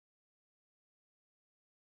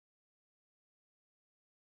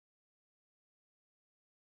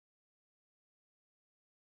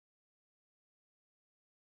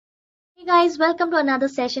Hey guys, welcome to another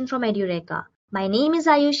session from Edureka. My name is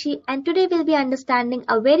Ayushi and today we'll be understanding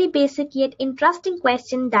a very basic yet interesting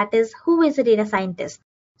question, that is, who is a data scientist?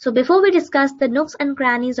 So before we discuss the nooks and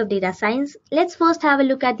crannies of data science, let's first have a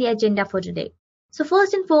look at the agenda for today. So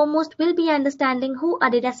first and foremost, we'll be understanding who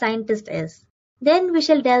a data scientist is. Then we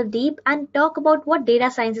shall delve deep and talk about what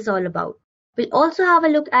data science is all about. We'll also have a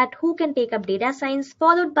look at who can take up data science,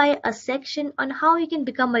 followed by a section on how you can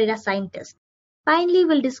become a data scientist. Finally,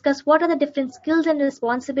 we'll discuss what are the different skills and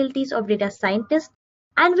responsibilities of data scientists,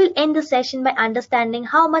 and we'll end the session by understanding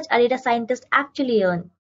how much a data scientist actually earns.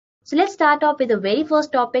 So let's start off with the very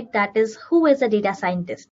first topic, that is, who is a data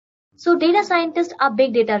scientist? So data scientists are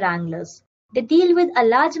big data wranglers. They deal with a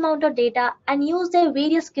large amount of data and use their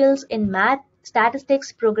various skills in math,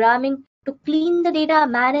 statistics, programming to clean the data,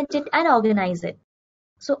 manage it, and organize it.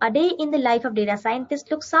 So a day in the life of data scientist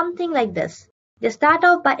looks something like this. They start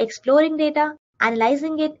off by exploring data,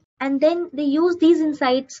 analyzing it, and then they use these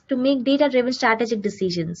insights to make data-driven strategic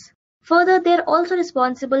decisions. Further, they are also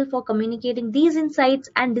responsible for communicating these insights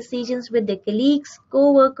and decisions with their colleagues,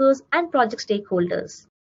 co-workers, and project stakeholders.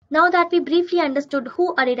 Now that we briefly understood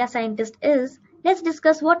who a data scientist is, let's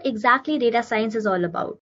discuss what exactly data science is all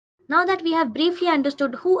about. Now that we have briefly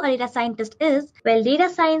understood who a data scientist is, well, data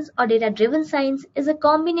science or data-driven science is a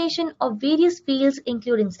combination of various fields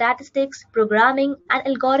including statistics, programming, and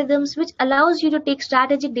algorithms which allows you to take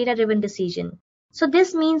strategic data-driven decisions. So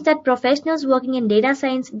this means that professionals working in data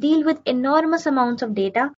science deal with enormous amounts of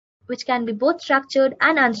data which can be both structured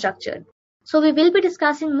and unstructured. So we will be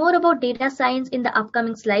discussing more about data science in the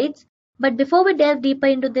upcoming slides, but before we delve deeper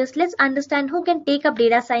into this, let's understand who can take up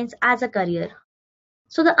data science as a career.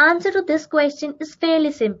 So the answer to this question is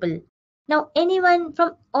fairly simple. Now anyone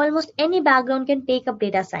from almost any background can take up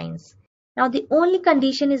data science. Now the only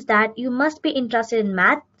condition is that you must be interested in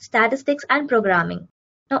math, statistics, and programming.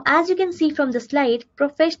 Now as you can see from the slide,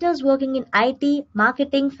 professionals working in IT,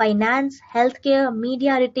 marketing, finance, healthcare,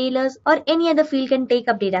 media, retailers, or any other field can take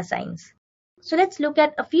up data science. So let's look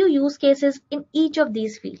at a few use cases in each of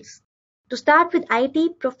these fields. To start with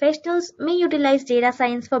IT, professionals may utilize data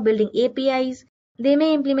science for building APIs. They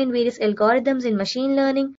may implement various algorithms in machine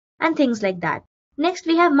learning and things like that. Next,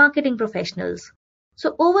 we have marketing professionals.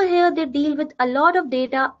 So over here, they deal with a lot of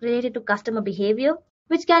data related to customer behavior,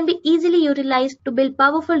 which can be easily utilized to build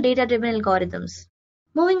powerful data-driven algorithms.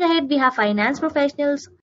 Moving ahead, we have finance professionals.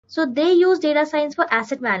 So they use data science for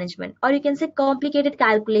asset management, or you can say complicated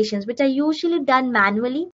calculations, which are usually done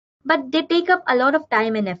manually, but they take up a lot of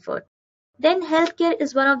time and effort. Then healthcare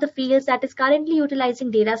is one of the fields that is currently utilizing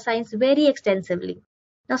data science very extensively.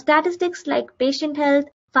 Now statistics like patient health,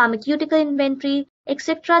 pharmaceutical inventory,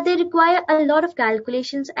 etc. they require a lot of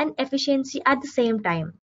calculations and efficiency at the same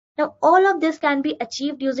time. Now all of this can be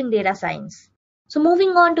achieved using data science. So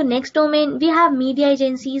moving on to next domain, we have media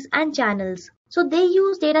agencies and channels. So they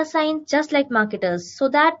use data science just like marketers so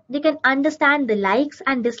that they can understand the likes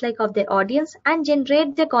and dislikes of their audience and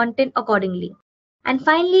generate their content accordingly. And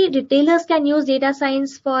finally, retailers can use data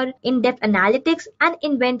science for in-depth analytics and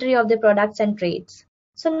inventory of their products and trades.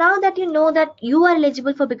 So now that you know that you are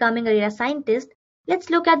eligible for becoming a data scientist,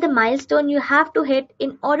 let's look at the milestone you have to hit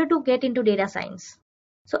in order to get into data science.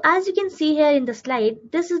 So as you can see here in the slide,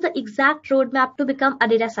 this is the exact roadmap to become a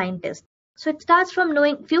data scientist. So it starts from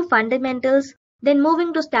knowing few fundamentals, then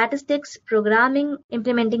moving to statistics, programming,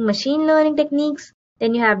 implementing machine learning techniques.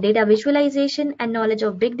 Then you have data visualization and knowledge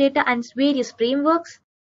of big data and various frameworks.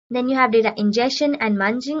 Then you have data ingestion and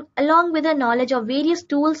munging, along with the knowledge of various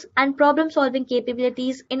tools and problem-solving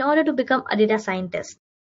capabilities in order to become a data scientist.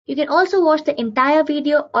 You can also watch the entire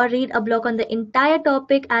video or read a blog on the entire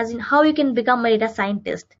topic as in how you can become a data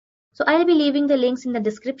scientist. So I'll be leaving the links in the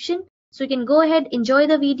description, so you can go ahead, enjoy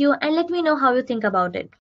the video and let me know how you think about it.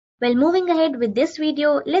 Well, moving ahead with this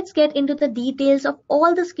video, let's get into the details of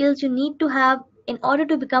all the skills you need to have in order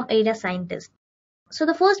to become a data scientist. So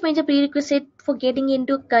the first major prerequisite for getting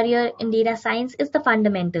into a career in data science is the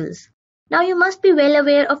fundamentals. Now you must be well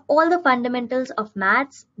aware of all the fundamentals of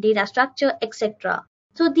maths, data structure, etc.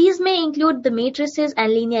 So these may include the matrices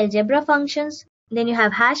and linear algebra functions. Then you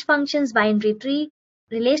have hash functions, binary tree,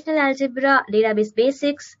 relational algebra, database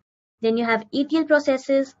basics. Then you have ETL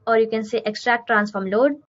processes, or you can say extract, transform,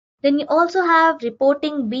 load. Then you also have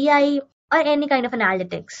reporting, BI, or any kind of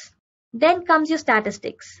analytics. Then comes your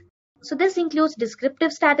statistics. So this includes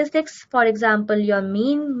descriptive statistics, for example, your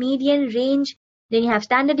mean, median, range. Then you have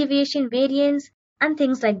standard deviation, variance, and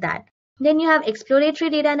things like that. Then you have exploratory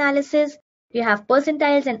data analysis. You have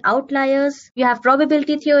percentiles and outliers. You have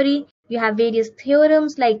probability theory. You have various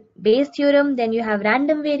theorems like Bayes theorem. Then you have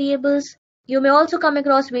random variables. You may also come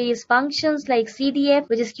across various functions like CDF,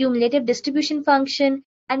 which is cumulative distribution function,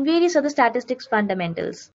 and various other statistics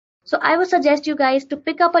fundamentals. So I would suggest you guys to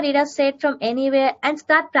pick up a data set from anywhere and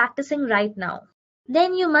start practicing right now.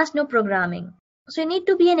 Then you must know programming. So you need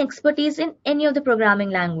to be an expertise in any of the programming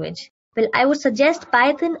language. Well, I would suggest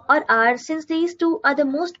Python or R, since these two are the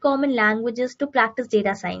most common languages to practice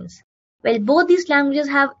data science. Well, both these languages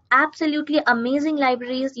have absolutely amazing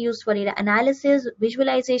libraries used for data analysis,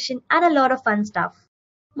 visualization, and a lot of fun stuff.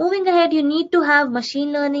 Moving ahead, you need to have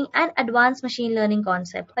machine learning and advanced machine learning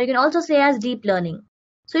concept, or you can also say as deep learning.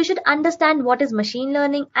 So you should understand what is machine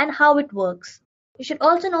learning and how it works. You should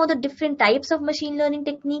also know the different types of machine learning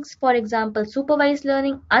techniques, for example, supervised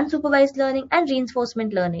learning, unsupervised learning, and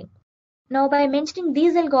reinforcement learning. Now, by mentioning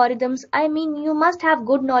these algorithms, I mean you must have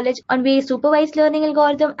good knowledge on various supervised learning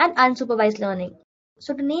algorithm and unsupervised learning.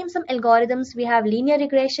 So to name some algorithms, we have linear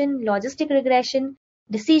regression, logistic regression,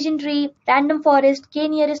 decision tree, random forest,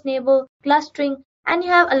 k-nearest neighbor, clustering, and you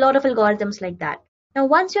have a lot of algorithms like that. Now,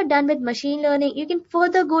 once you're done with machine learning, you can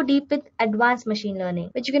further go deep with advanced machine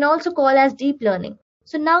learning, which you can also call as deep learning.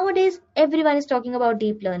 So nowadays, everyone is talking about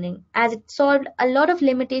deep learning as it solved a lot of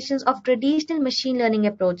limitations of traditional machine learning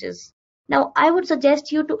approaches. Now, I would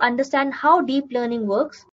suggest you to understand how deep learning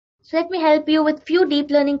works. So let me help you with few deep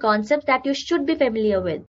learning concepts that you should be familiar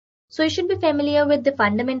with. So you should be familiar with the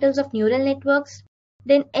fundamentals of neural networks.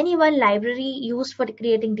 Then any one library used for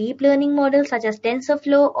creating deep learning models such as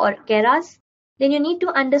TensorFlow or Keras. Then you need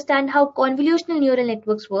to understand how convolutional neural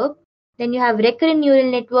networks work. Then you have recurrent neural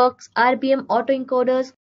networks, RBM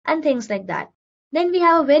autoencoders, and things like that. Then we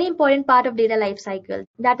have a very important part of data lifecycle,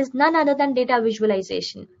 that is none other than data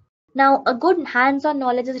visualization. Now, a good hands-on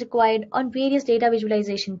knowledge is required on various data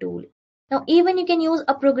visualization tools. Now, even you can use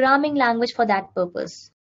a programming language for that purpose.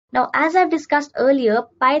 Now, as I've discussed earlier,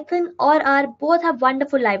 Python or R both have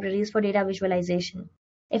wonderful libraries for data visualization.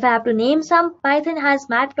 If I have to name some, Python has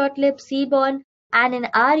matplotlib, seaborn, and in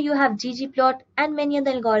R you have ggplot and many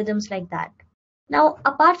other algorithms like that. Now,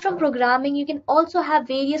 apart from programming, you can also have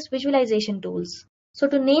various visualization tools. So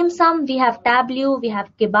to name some, we have Tableau, we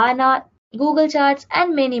have Kibana, Google Charts,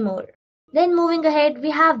 and many more. Then moving ahead,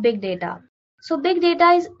 we have big data. So big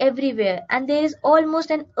data is everywhere and there is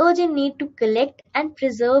almost an urgent need to collect and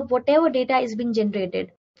preserve whatever data is being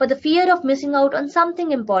generated for the fear of missing out on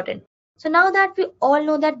something important. So now that we all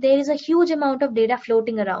know that there is a huge amount of data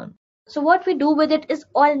floating around, so what we do with it is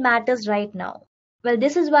all matters right now. Well,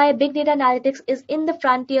 this is why big data analytics is in the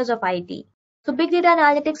frontiers of IT. So big data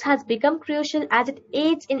analytics has become crucial as it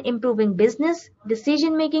aids in improving business,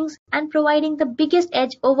 decision makings, and providing the biggest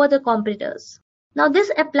edge over the competitors. Now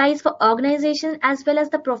this applies for organizations as well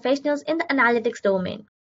as the professionals in the analytics domain.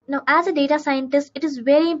 Now as a data scientist, it is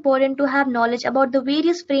very important to have knowledge about the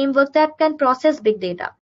various frameworks that can process big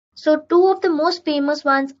data. So two of the most famous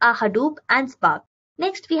ones are Hadoop and Spark.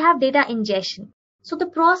 Next we have data ingestion. So the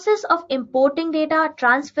process of importing data,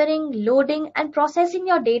 transferring, loading, and processing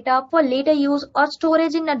your data for later use or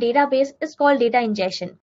storage in a database is called data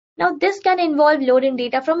ingestion. Now this can involve loading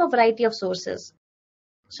data from a variety of sources.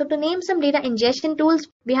 So to name some data ingestion tools,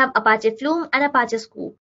 we have Apache Flume and Apache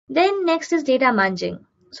Scoop. Then next is data munging.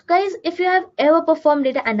 So guys, if you have ever performed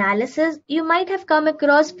data analysis, you might have come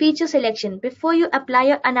across feature selection before you apply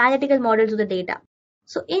your analytical model to the data.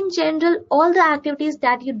 So in general, all the activities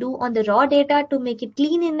that you do on the raw data to make it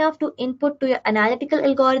clean enough to input to your analytical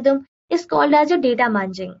algorithm is called as your data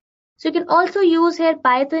munging. So you can also use here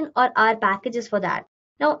Python or R packages for that.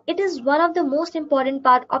 Now it is one of the most important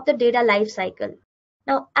part of the data lifecycle.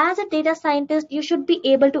 Now, as a data scientist, you should be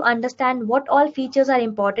able to understand what all features are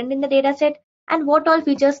important in the dataset and what all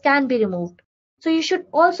features can be removed. So you should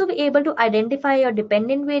also be able to identify your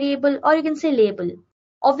dependent variable, or you can say label.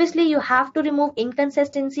 Obviously, you have to remove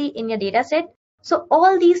inconsistency in your dataset. So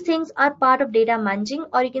all these things are part of data munging,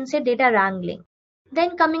 or you can say data wrangling.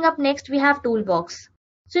 Then coming up next, we have toolbox.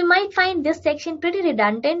 So you might find this section pretty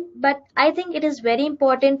redundant, but I think it is very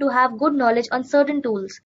important to have good knowledge on certain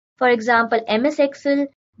tools. For example, MS Excel,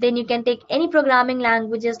 then you can take any programming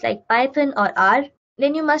languages like Python or R.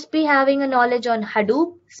 Then you must be having a knowledge on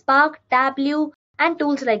Hadoop, Spark, Tableau, and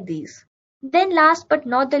tools like these. Then last but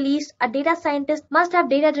not the least, a data scientist must have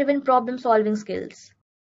data-driven problem-solving skills.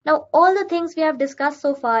 Now, all the things we have discussed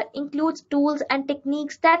so far includes tools and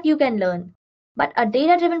techniques that you can learn. But a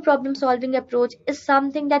data-driven problem-solving approach is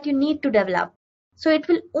something that you need to develop. So it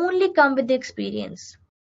will only come with the experience.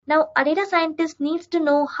 Now, a data scientist needs to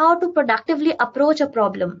know how to productively approach a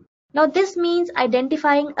problem. Now, this means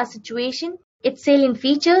identifying a situation, its salient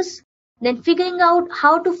features, then figuring out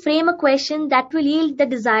how to frame a question that will yield the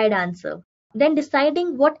desired answer, then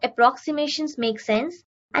deciding what approximations make sense,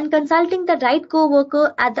 and consulting the right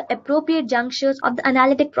co-worker at the appropriate junctures of the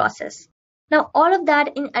analytic process. Now, all of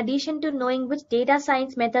that in addition to knowing which data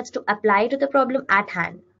science methods to apply to the problem at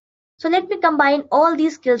hand. So let me combine all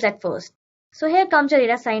these skills at first. So here comes a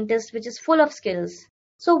data scientist which is full of skills.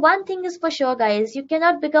 So one thing is for sure guys, you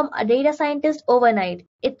cannot become a data scientist overnight.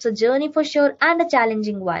 It's a journey for sure and a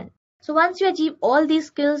challenging one. So once you achieve all these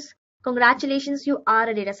skills, congratulations, you are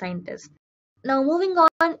a data scientist. Now moving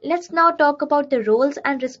on, let's now talk about the roles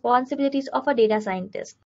and responsibilities of a data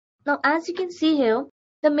scientist. Now as you can see here,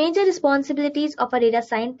 the major responsibilities of a data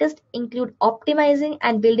scientist include optimizing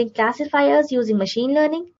and building classifiers using machine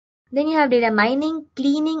learning. Then you have data mining,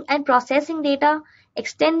 cleaning and processing data,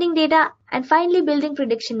 extending data, and finally building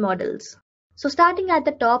prediction models. So starting at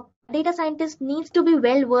the top, a data scientist needs to be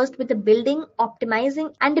well versed with the building,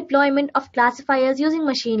 optimizing, and deployment of classifiers using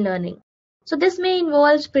machine learning. So this may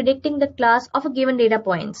involve predicting the class of a given data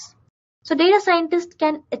points. So data scientists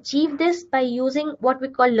can achieve this by using what we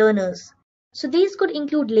call learners. So these could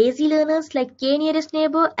include lazy learners like k-nearest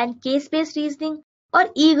neighbor and case-based reasoning, or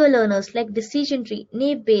eager learners like decision tree,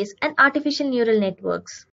 naive-bayes, and artificial neural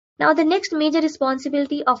networks. Now the next major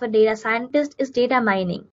responsibility of a data scientist is data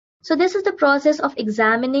mining. So this is the process of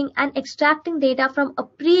examining and extracting data from a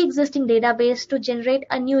pre-existing database to generate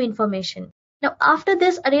a new information. Now after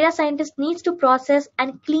this, a data scientist needs to process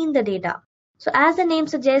and clean the data. So as the name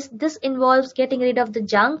suggests, this involves getting rid of the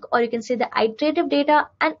junk, or you can say the iterative data,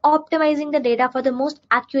 and optimizing the data for the most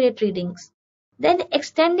accurate readings. Then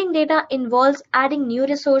extending data involves adding new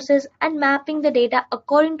resources and mapping the data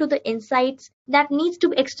according to the insights that needs to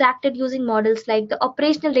be extracted using models like the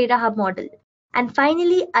operational data hub model. And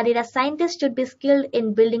finally, a data scientist should be skilled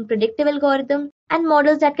in building predictive algorithms and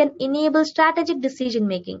models that can enable strategic decision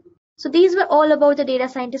making. So these were all about the data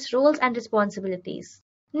scientist roles and responsibilities.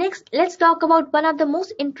 Next, let's talk about one of the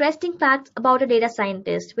most interesting facts about a data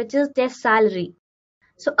scientist, which is their salary.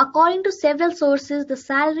 So according to several sources, the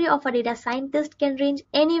salary of a data scientist can range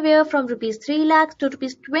anywhere from rupees 3 lakhs to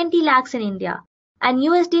rupees 20 lakhs in India, and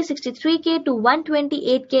USD 63k to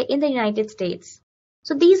 128k in the United States.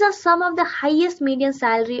 So these are some of the highest median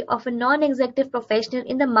salary of a non-executive professional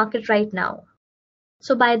in the market right now.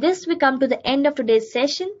 So by this, we come to the end of today's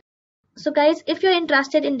session. So guys, if you're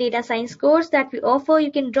interested in data science course that we offer,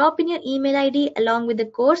 you can drop in your email ID along with the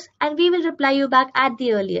course and we will reply you back at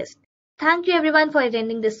the earliest. Thank you everyone for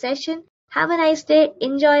attending this session. Have a nice day.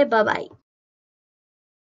 Enjoy. Bye-bye.